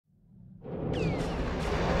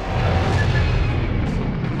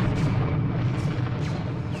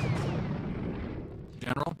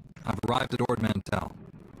arrived at Ord Mantell.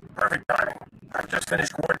 Perfect timing. I've just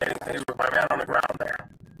finished coordinating things with my man on the ground there.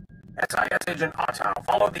 SIS Agent Otto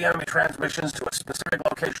followed the enemy transmissions to a specific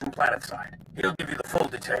location planetside. He'll give you the full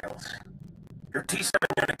details. Your T7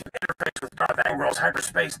 unit can interface with Darth Angral's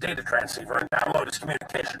hyperspace data transceiver and download his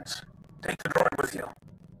communications. Take the droid with you.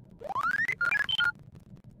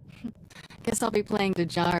 Guess I'll be playing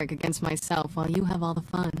Dejarik against myself while you have all the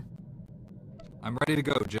fun. I'm ready to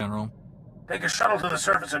go, General. Take a shuttle to the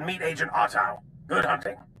surface and meet Agent Otto. Good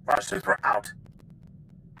hunting. Var Suthra out.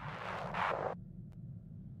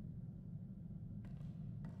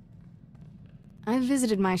 I've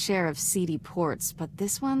visited my share of seedy ports, but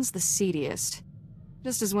this one's the seediest.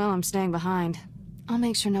 Just as well I'm staying behind. I'll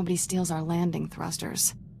make sure nobody steals our landing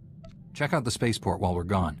thrusters. Check out the spaceport while we're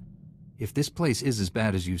gone. If this place is as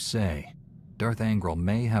bad as you say, Darth Angral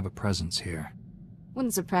may have a presence here.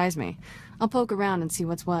 Wouldn't surprise me. I'll poke around and see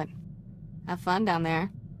what's what. Have fun down there.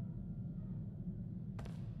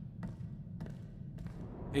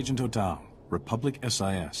 Agent Total, Republic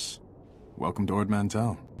SIS. Welcome to Ord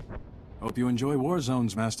Mantell. Hope you enjoy war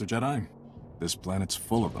zones, Master Jedi. This planet's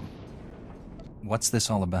full of them. What's this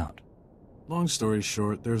all about? Long story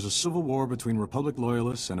short, there's a civil war between Republic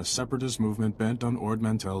loyalists and a separatist movement bent on Ord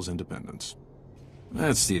Mantell's independence.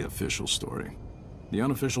 That's the official story. The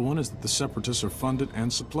unofficial one is that the separatists are funded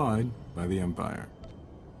and supplied by the Empire.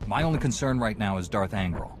 My only concern right now is Darth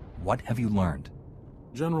Angral. What have you learned?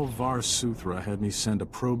 General Var Suthra had me send a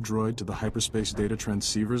probe droid to the hyperspace data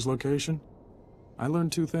transceiver's location. I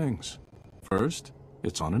learned two things. First,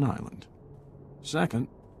 it's on an island. Second,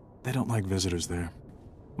 they don't like visitors there.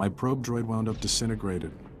 My probe droid wound up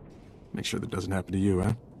disintegrated. Make sure that doesn't happen to you,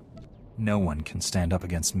 eh? No one can stand up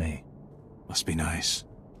against me. Must be nice.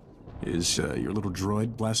 Is your little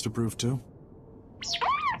droid blaster-proof too?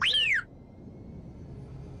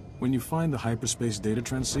 When you find the hyperspace data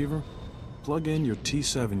transceiver, plug in your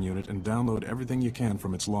T7 unit and download everything you can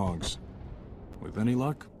from its logs. With any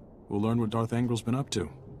luck, we'll learn what Darth Angral's been up to.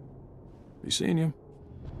 Be seeing you.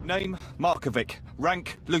 Name, Markovic.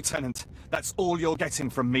 Rank, Lieutenant. That's all you're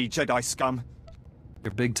getting from me, Jedi scum.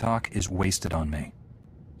 Your big talk is wasted on me.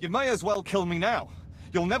 You may as well kill me now.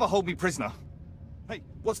 You'll never hold me prisoner. Hey,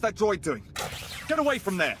 what's that droid doing? Get away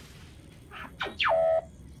from there!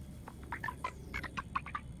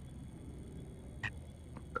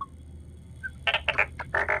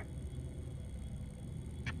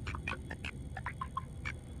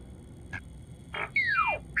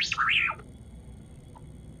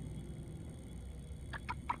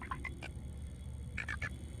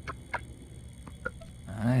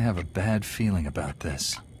 I have a bad feeling about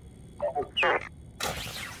this.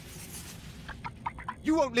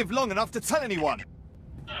 You won't live long enough to tell anyone!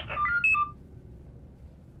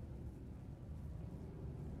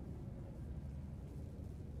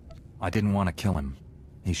 I didn't want to kill him.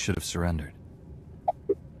 He should have surrendered.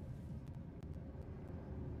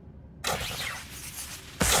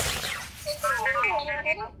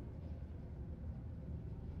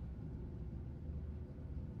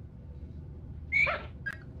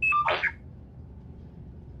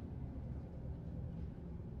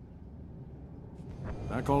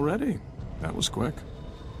 Back already? That was quick.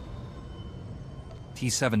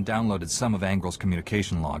 T7 downloaded some of Angral's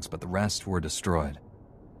communication logs, but the rest were destroyed.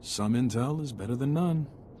 Some intel is better than none.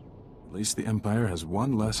 At least the Empire has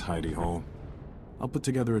one less hidey hole. I'll put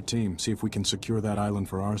together a team, see if we can secure that island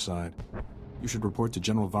for our side. You should report to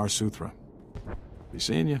General Var Suthra. Be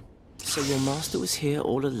seeing you. So your master was here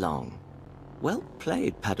all along. Well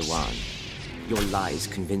played, Padawan. Your lies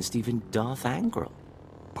convinced even Darth Angral.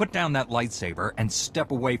 Put down that lightsaber and step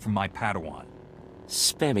away from my Padawan.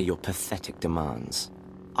 Spare me your pathetic demands.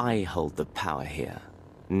 I hold the power here,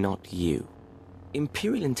 not you.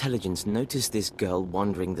 Imperial intelligence noticed this girl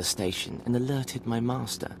wandering the station and alerted my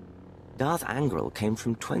master. Darth Angral came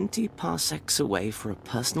from 20 parsecs away for a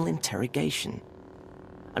personal interrogation.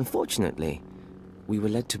 Unfortunately, we were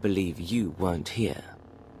led to believe you weren't here.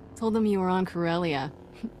 Told them you were on Corellia.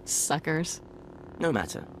 Suckers. No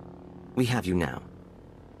matter. We have you now.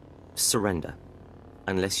 Surrender.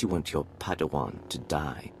 Unless you want your Padawan to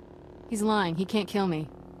die. He's lying. He can't kill me.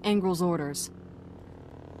 Angral's orders.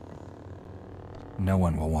 No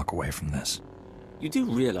one will walk away from this. You do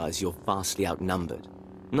realize you're vastly outnumbered,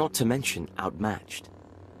 not to mention outmatched.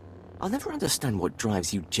 I'll never understand what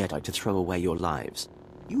drives you Jedi to throw away your lives.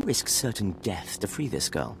 You risk certain death to free this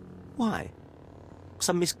girl. Why?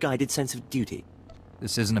 Some misguided sense of duty?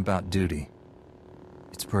 This isn't about duty.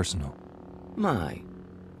 It's personal. My,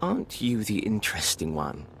 aren't you the interesting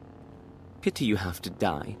one? Pity you have to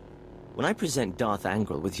die. When I present Darth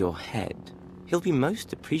Angral with your head, he'll be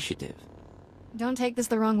most appreciative. Don't take this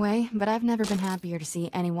the wrong way, but I've never been happier to see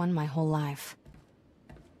anyone my whole life.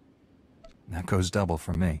 That goes double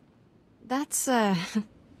for me. That's,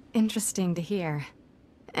 interesting to hear.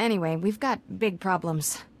 Anyway, we've got big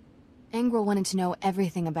problems. Angral wanted to know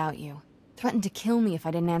everything about you. Threatened to kill me if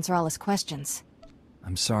I didn't answer all his questions.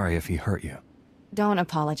 I'm sorry if he hurt you. Don't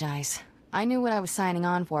apologize. I knew what I was signing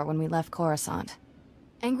on for when we left Coruscant.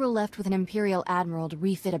 Angral left with an Imperial Admiral to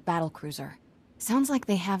refit a battlecruiser. Sounds like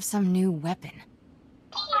they have some new weapon.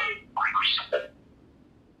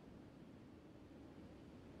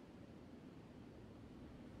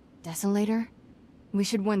 Desolator? We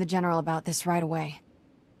should warn the General about this right away.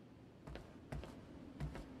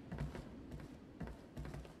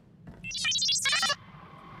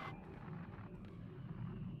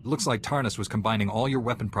 It looks like Tarnis was combining all your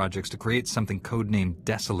weapon projects to create something codenamed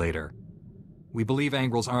Desolator. We believe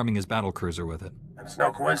Angral's arming his battlecruiser with it. And it's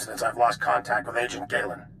no coincidence I've lost contact with Agent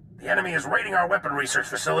Galen. The enemy is raiding our weapon research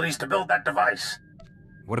facilities to build that device.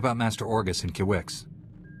 What about Master Orgus and Kiwix?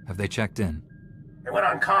 Have they checked in? They went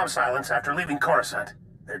on comm silence after leaving Coruscant.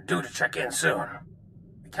 They're due to check in soon.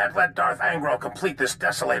 We can't let Darth Angral complete this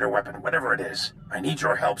Desolator weapon, whatever it is. I need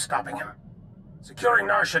your help stopping him. Securing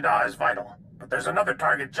Nar Shaddaa is vital, but there's another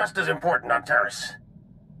target just as important on Taris.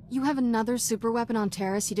 You have another superweapon on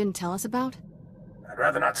Taris you didn't tell us about? I'd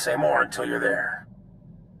rather not say more until you're there.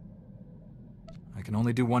 I can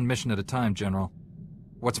only do one mission at a time, General.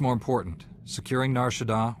 What's more important, securing Nar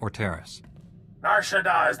Shaddaa or Taris? Nar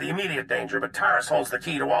Shaddaa is the immediate danger, but Taris holds the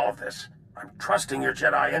key to all of this. I'm trusting your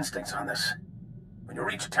Jedi instincts on this. When you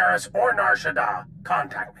reach Taris or Nar Shaddaa,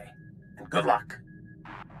 contact me. And good luck.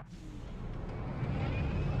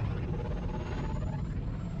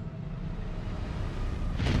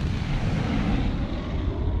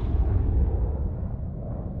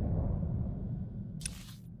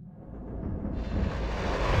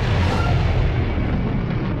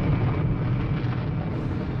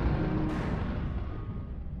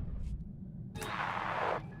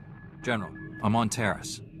 General, I'm on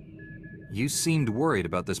Taris. You seemed worried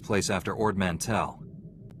about this place after Ord Mantell.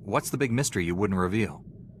 What's the big mystery you wouldn't reveal?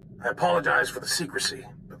 I apologize for the secrecy,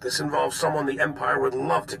 but this involves someone the Empire would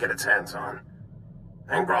love to get its hands on.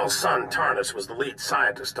 Angral's son, Tarnis, was the lead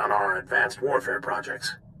scientist on our advanced warfare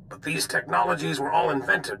projects. But these technologies were all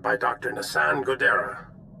invented by Dr. Godera.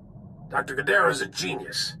 Dr. Godera is a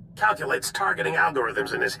genius. Calculates targeting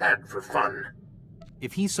algorithms in his head for fun.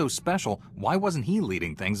 If he's so special, why wasn't he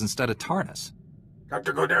leading things instead of Tarnis?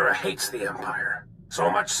 Dr. Godera hates the Empire. So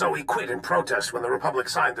much so he quit in protest when the Republic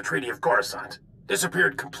signed the Treaty of Coruscant.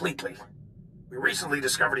 Disappeared completely. We recently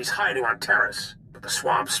discovered he's hiding on Taris, but the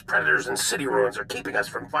swamps, predators, and city ruins are keeping us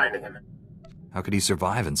from finding him. How could he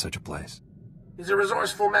survive in such a place? He's a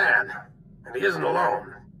resourceful man, and he isn't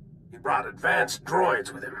alone. He brought advanced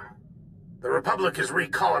droids with him. The Republic is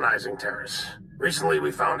recolonizing Taris. Recently,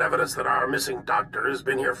 we found evidence that our missing doctor has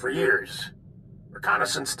been here for years.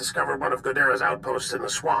 Reconnaissance discovered one of Godera's outposts in the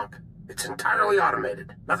swamp. It's entirely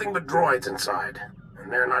automated. Nothing but droids inside,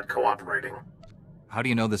 and they're not cooperating. How do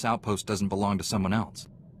you know this outpost doesn't belong to someone else?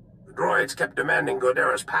 The droids kept demanding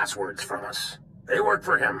Godera's passwords from us. They work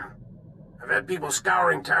for him. I've had people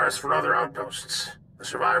scouring Taris for other outposts. The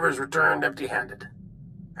survivors returned empty-handed.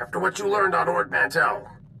 After what you learned on Ord Mantell,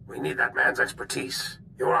 we need that man's expertise.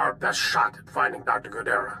 You're our best shot at finding Dr.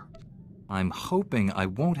 Godera. I'm hoping I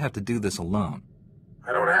won't have to do this alone.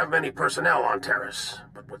 I don't have many personnel on Taris,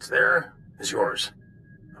 but what's there is yours.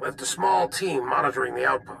 I left a small team monitoring the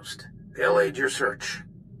outpost. They'll aid your search.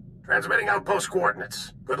 Transmitting outpost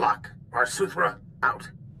coordinates. Good luck. Var Suthra, out.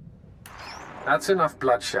 That's enough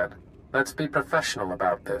bloodshed. Let's be professional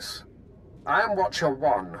about this. I am Watcher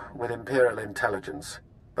 1 with Imperial Intelligence.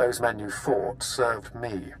 Those men you fought served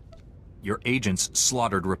me. Your agents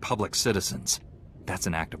slaughtered Republic citizens. That's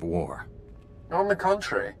an act of war. On the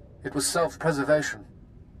contrary, it was self-preservation.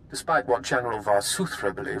 Despite what General Var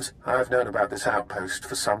Suthra believes, I've known about this outpost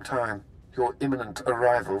for some time. Your imminent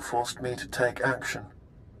arrival forced me to take action.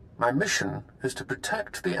 My mission is to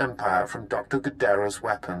protect the Empire from Dr. Godera's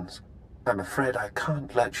weapons. I'm afraid I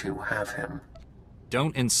can't let you have him.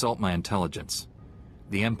 Don't insult my intelligence.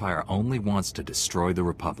 The Empire only wants to destroy the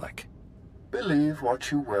Republic. Believe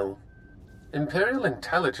what you will. Imperial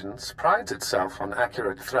Intelligence prides itself on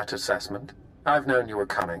accurate threat assessment. I've known you were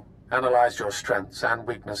coming, analyzed your strengths and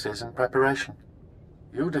weaknesses in preparation.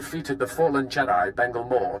 You defeated the fallen Jedi, Bengal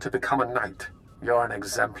Moore, to become a knight. You're an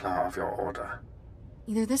exemplar of your order.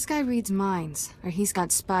 Either this guy reads minds, or he's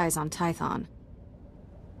got spies on Tython.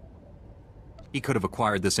 He could have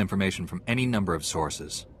acquired this information from any number of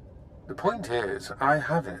sources. The point is, I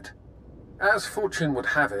have it. As fortune would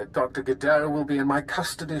have it, Dr. Godera will be in my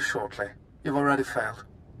custody shortly. You've already failed.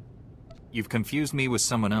 You've confused me with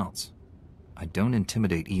someone else. I don't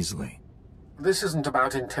intimidate easily. This isn't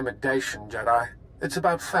about intimidation, Jedi. It's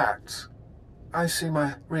about facts. I see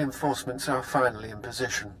my reinforcements are finally in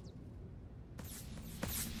position.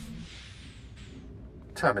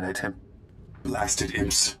 Terminate him. Blasted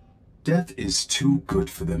imps. Death is too good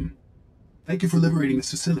for them. Thank you for liberating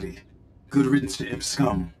this facility. Good riddance to imp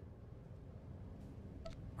scum.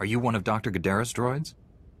 Are you one of Dr. Godera's droids?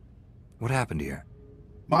 What happened here?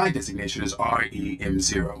 My designation is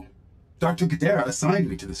REM0. Dr. Godera assigned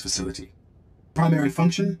me to this facility. Primary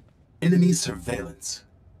function? Enemy surveillance.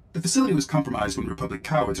 The facility was compromised when Republic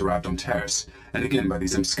cowards arrived on Tarnis, and again by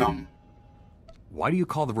these imp scum. Why do you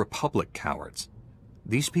call the Republic cowards?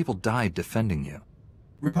 These people died defending you.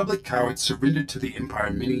 Republic cowards surrendered to the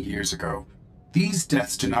Empire many years ago. These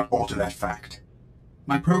deaths do not alter that fact.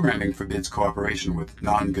 My programming forbids cooperation with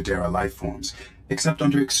non-Godera lifeforms, except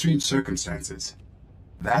under extreme circumstances.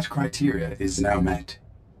 That criteria is now met.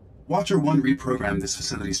 Watcher 1 reprogrammed this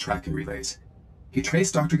facility's tracking relays. He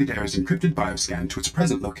traced Dr. Godera's encrypted bioscan to its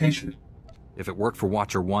present location. If it worked for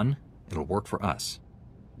Watcher 1, it'll work for us.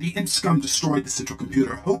 The imp scum destroyed the central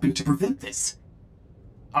computer, hoping to prevent this.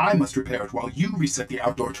 I must repair it while you reset the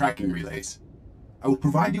outdoor tracking relays. I will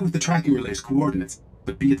provide you with the tracking relay's coordinates,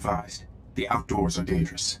 but be advised, the outdoors are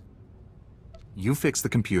dangerous. You fix the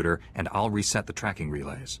computer, and I'll reset the tracking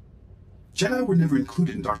relays. Jedi were never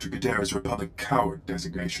included in Dr. Godera's Republic coward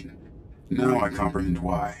designation. Now I comprehend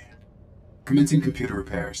why. Commencing computer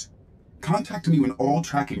repairs. Contact me when all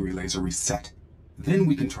tracking relays are reset. Then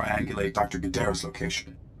we can triangulate Dr. Godera's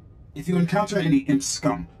location. If you encounter any imp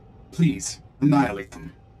scum, please annihilate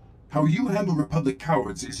them. How you handle Republic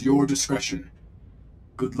cowards is your discretion.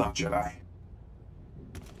 Good luck, Jedi.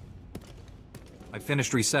 I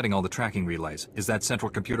finished resetting all the tracking relays. Is that central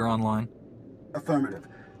computer online? Affirmative.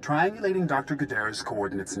 Triangulating Dr. Godera's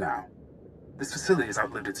coordinates now. This facility has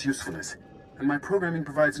outlived its usefulness, and my programming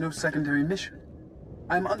provides no secondary mission.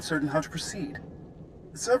 I am uncertain how to proceed.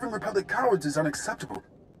 Serving Republic cowards is unacceptable,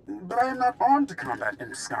 but I am not armed to combat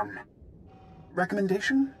imp scum.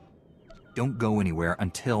 Recommendation? Don't go anywhere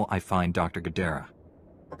until I find Dr. Godera.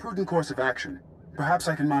 A prudent course of action. Perhaps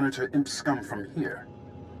I can monitor imp scum from here.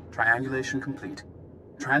 Triangulation complete.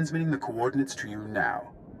 Transmitting the coordinates to you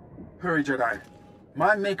now. Hurry, Jedi.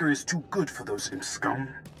 My maker is too good for those imp scum.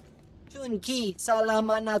 Chunki,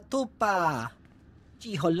 salaman na tupa.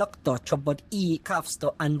 Chiholokto chobot I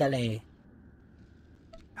kafsto andale.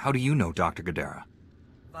 How do you know Dr. Godera?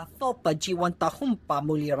 Vathopa jiwanta humpa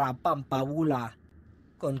mulira pampawula.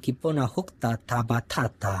 Kon kipona hukta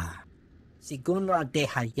tabatata. Sigunra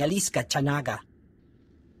deha yaliska chanaga.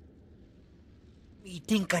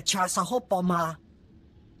 Itinka chasa hopoma.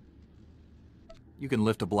 You can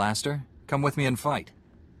lift a blaster? Come with me and fight.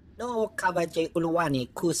 No kabaje uluwani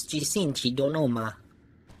kuschi sinchi donoma.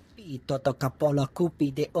 Pi toto kapola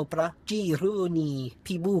kupi de opera jiruni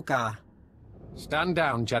pibuka. Stand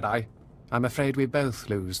down, Jedi. I'm afraid we both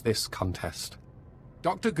lose this contest.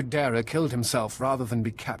 Dr. Godera killed himself rather than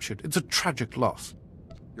be captured. It's a tragic loss.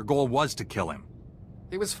 Your goal was to kill him.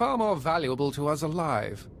 He was far more valuable to us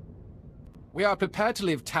alive. We are prepared to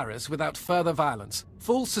leave Tarnis without further violence.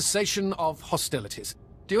 Full cessation of hostilities.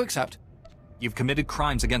 Do you accept? You've committed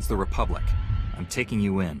crimes against the Republic. I'm taking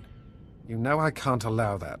you in. You know I can't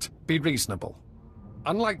allow that. Be reasonable.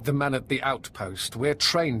 Unlike the men at the outpost, we're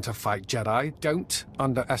trained to fight Jedi. Don't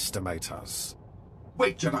underestimate us.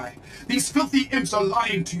 Wait, Jedi. These filthy imps are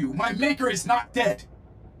lying to you. My maker is not dead.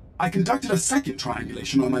 I conducted a second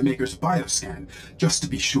triangulation on my maker's bioscan, just to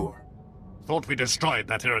be sure. Thought we destroyed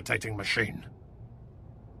that irritating machine.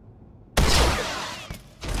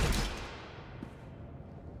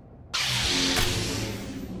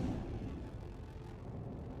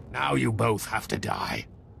 Now you both have to die.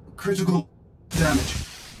 Critical damage.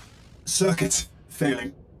 Circuits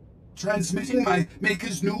failing. Transmitting my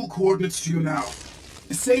maker's new coordinates to you now.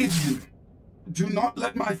 Save him. Do not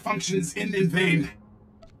let my functions end in vain.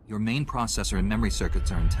 Your main processor and memory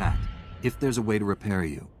circuits are intact. If there's a way to repair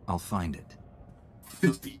you, I'll find it.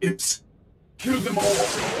 Filthy imps. Kill them all.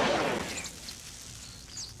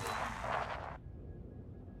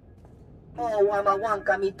 Oh,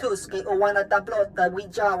 wamawanka mituski o wana tablota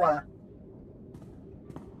wijawa.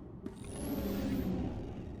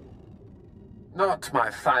 Not my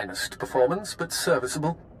finest performance, but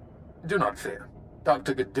serviceable. Do not fear.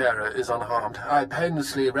 Dr. Godera is unharmed. I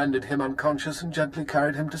painlessly rendered him unconscious and gently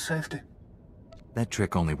carried him to safety. That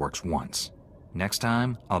trick only works once. Next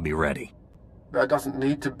time, I'll be ready. There doesn't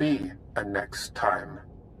need to be a next time.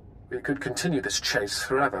 We could continue this chase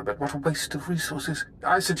forever, but what a waste of resources.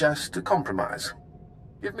 I suggest a compromise.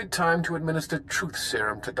 Give me time to administer truth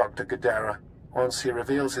serum to Dr. Godera. Once he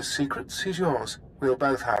reveals his secrets, he's yours. We'll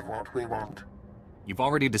both have what we want. You've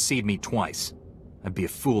already deceived me twice. I'd be a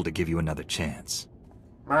fool to give you another chance.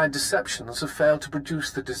 My deceptions have failed to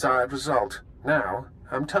produce the desired result. Now,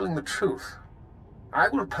 I'm telling the truth. I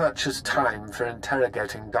will purchase time for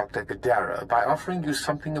interrogating Dr. Godera by offering you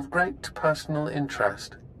something of great personal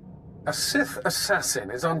interest. A Sith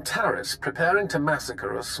assassin is on Tarnis preparing to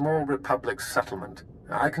massacre a small Republic settlement.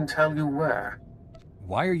 I can tell you where.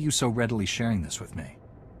 Why are you so readily sharing this with me?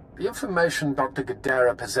 The information Dr.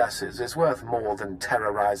 Godera possesses is worth more than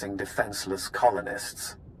terrorizing defenseless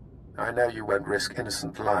colonists. I know you won't risk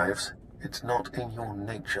innocent lives. It's not in your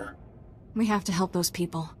nature. We have to help those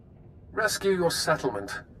people. Rescue your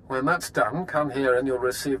settlement. When that's done, come here and you'll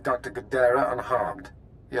receive Dr. Godera unharmed.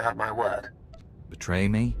 You have my word. Betray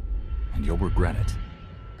me, and you'll regret it.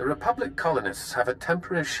 The Republic colonists have a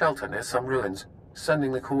temporary shelter near some ruins.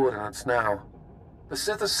 Sending the coordinates now. The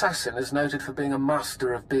Sith assassin is noted for being a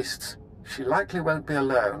master of beasts. She likely won't be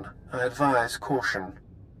alone. I advise caution.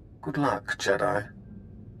 Good luck, Jedi.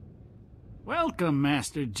 Welcome,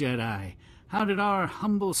 Master Jedi. How did our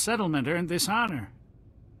humble settlement earn this honor?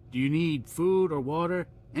 Do you need food or water?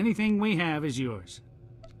 Anything we have is yours.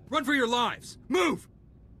 Run for your lives! Move!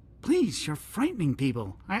 Please, you're frightening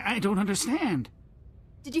people. I don't understand.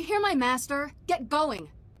 Did you hear my master? Get going!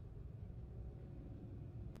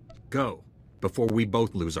 Go, before we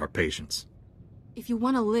both lose our patience. If you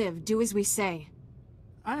want to live, do as we say.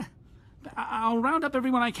 I'll round up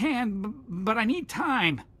everyone I can, but I need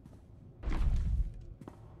time.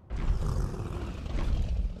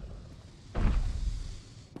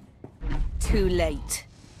 Too late.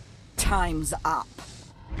 Time's up.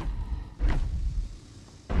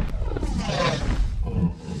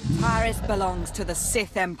 Tarnis belongs to the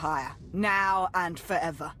Sith Empire, now and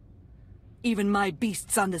forever. Even my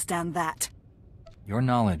beasts understand that. Your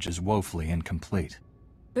knowledge is woefully incomplete.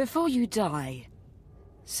 Before you die,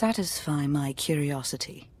 satisfy my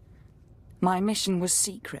curiosity. My mission was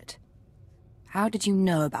secret. How did you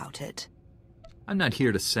know about it? I'm not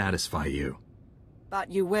here to satisfy you. But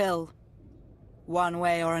you will. One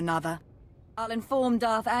way or another. I'll inform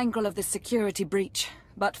Darth Angral of the security breach.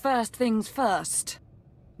 But first things first.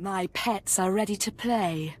 My pets are ready to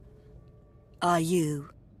play. Are you?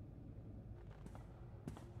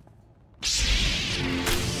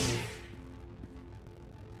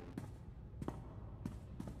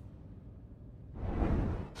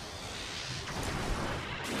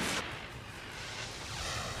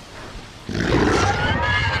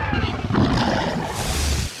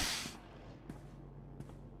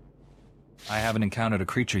 I haven't encountered a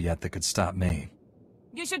creature yet that could stop me.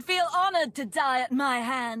 You should feel honored to die at my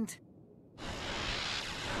hand.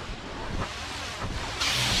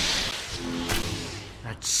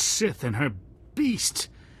 That Sith and her beast.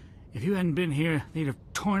 If you hadn't been here, they'd have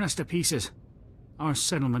torn us to pieces. Our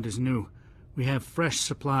settlement is new. We have fresh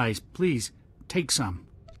supplies. Please, take some.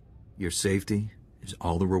 Your safety is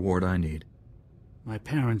all the reward I need. My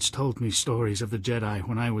parents told me stories of the Jedi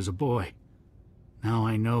when I was a boy. Now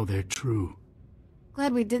I know they're true.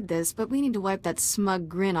 Glad we did this, but we need to wipe that smug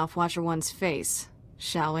grin off Watcher One's face,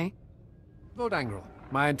 shall we? Lord Angral,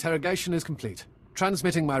 my interrogation is complete.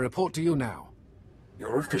 Transmitting my report to you now.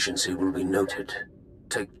 Your efficiency will be noted.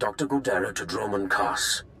 Take Dr. Godera to Droman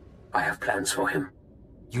Kaas. I have plans for him.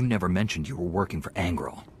 You never mentioned you were working for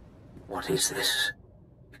Angral. What is this?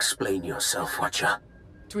 Explain yourself, Watcher.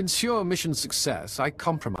 To ensure mission success, I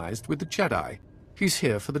compromised with the Jedi. He's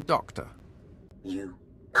here for the Doctor. You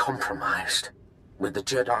compromised? With the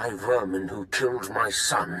Jedi vermin who killed my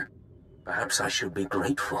son? Perhaps I should be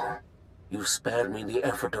grateful. You spared me the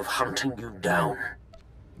effort of hunting you down.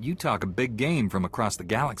 You talk a big game from across the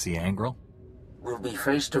galaxy, Angral. We'll be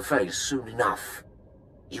face to face soon enough.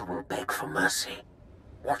 You will beg for mercy.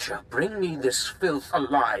 Watcher, bring me this filth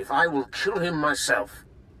alive. I will kill him myself.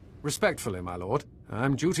 Respectfully, my lord.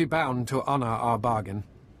 I'm duty-bound to honor our bargain.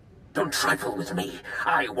 Don't trifle with me.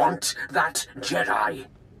 I want that Jedi.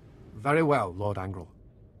 Very well, Lord Angral.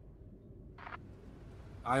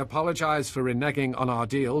 I apologize for reneging on our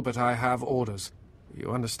deal, but I have orders. You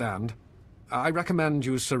understand. I recommend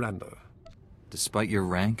you surrender. Despite your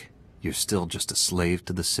rank, you're still just a slave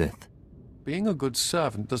to the Sith. Being a good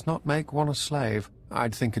servant does not make one a slave.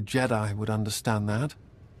 I'd think a Jedi would understand that.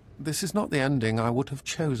 This is not the ending I would have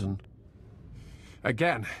chosen.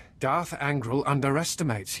 Again, Darth Angral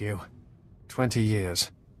underestimates you. 20 years.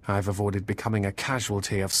 I've avoided becoming a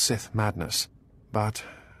casualty of Sith madness. But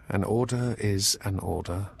an order is an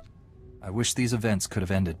order. I wish these events could have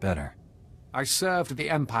ended better. I served the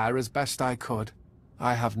Empire as best I could.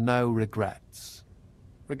 I have no regrets.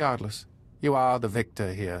 Regardless, you are the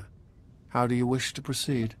victor here. How do you wish to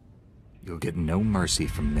proceed? You'll get no mercy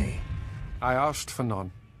from me. I asked for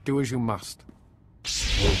none. Do as you must.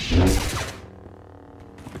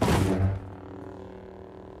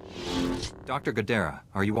 Dr. Godera,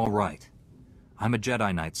 are you all right? I'm a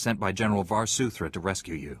Jedi Knight sent by General Var Suthra to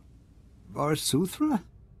rescue you. Var Suthra?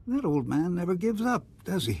 That old man never gives up,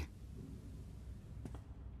 does he?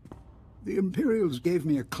 The Imperials gave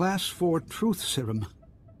me a Class 4 truth serum.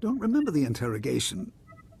 Don't remember the interrogation,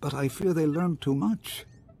 but I fear they learned too much.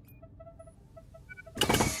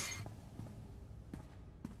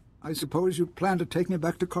 I suppose you plan to take me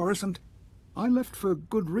back to Coruscant? I left for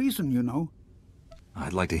good reason, you know.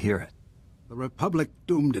 I'd like to hear it. The Republic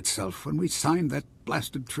doomed itself when we signed that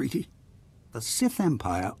blasted treaty. The Sith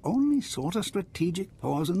Empire only sought a strategic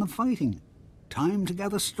pause in the fighting. Time to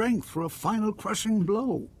gather strength for a final crushing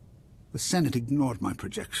blow. The Senate ignored my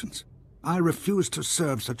projections. I refused to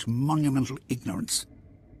serve such monumental ignorance.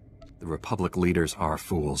 The Republic leaders are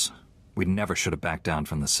fools. We never should have backed down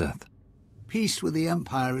from the Sith. Peace with the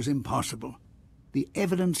Empire is impossible. The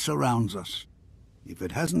evidence surrounds us. If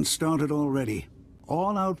it hasn't started already,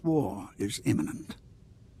 all-out war is imminent.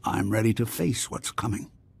 I'm ready to face what's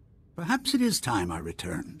coming. Perhaps it is time I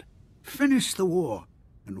returned. Finish the war,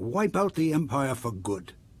 and wipe out the Empire for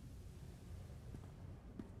good.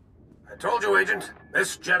 I told you, Agent,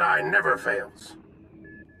 this Jedi never fails.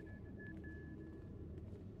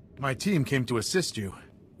 My team came to assist you.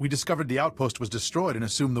 We discovered the outpost was destroyed and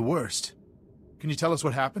assumed the worst. Can you tell us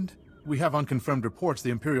what happened? We have unconfirmed reports the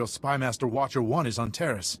Imperial Spymaster Watcher 1 is on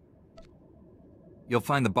Tarnis. You'll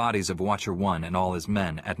find the bodies of Watcher 1 and all his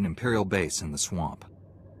men at an Imperial base in the swamp.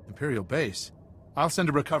 Imperial base? I'll send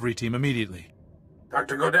a recovery team immediately.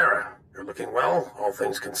 Dr. Godera, you're looking well, all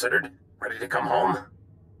things considered. Ready to come home?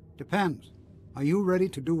 Depends. Are you ready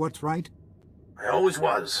to do what's right? I always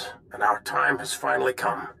was, and our time has finally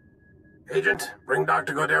come. Agent, bring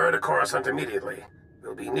Dr. Godera to Coruscant immediately.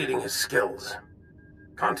 We'll be needing his skills.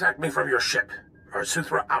 Contact me from your ship. Var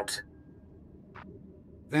Suthra out.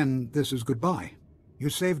 Then this is goodbye. You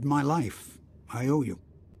saved my life. I owe you.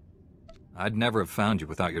 I'd never have found you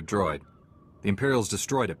without your droid. The Imperials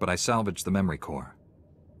destroyed it, but I salvaged the memory core.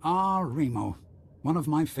 Ah, Remo. One of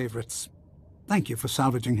my favorites. Thank you for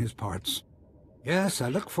salvaging his parts. Yes, I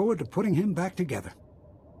look forward to putting him back together.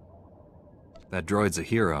 That droid's a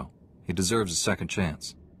hero. He deserves a second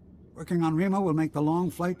chance. Working on Remo will make the long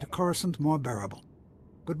flight to Coruscant more bearable.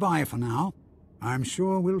 Goodbye for now. I'm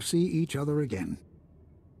sure we'll see each other again.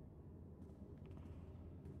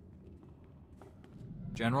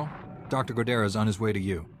 General, Dr. Godera's on his way to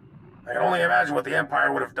you. I can only imagine what the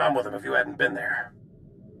Empire would have done with him if you hadn't been there.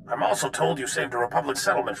 I'm also told you saved a Republic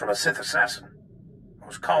settlement from a Sith assassin.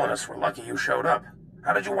 Those colonists were lucky you showed up.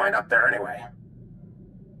 How did you wind up there anyway?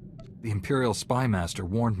 The Imperial Spymaster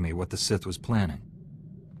warned me what the Sith was planning.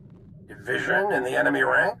 Division in the enemy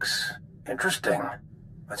ranks? Interesting.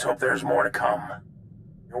 Let's hope there's more to come.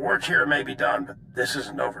 Your work here may be done, but this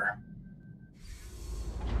isn't over.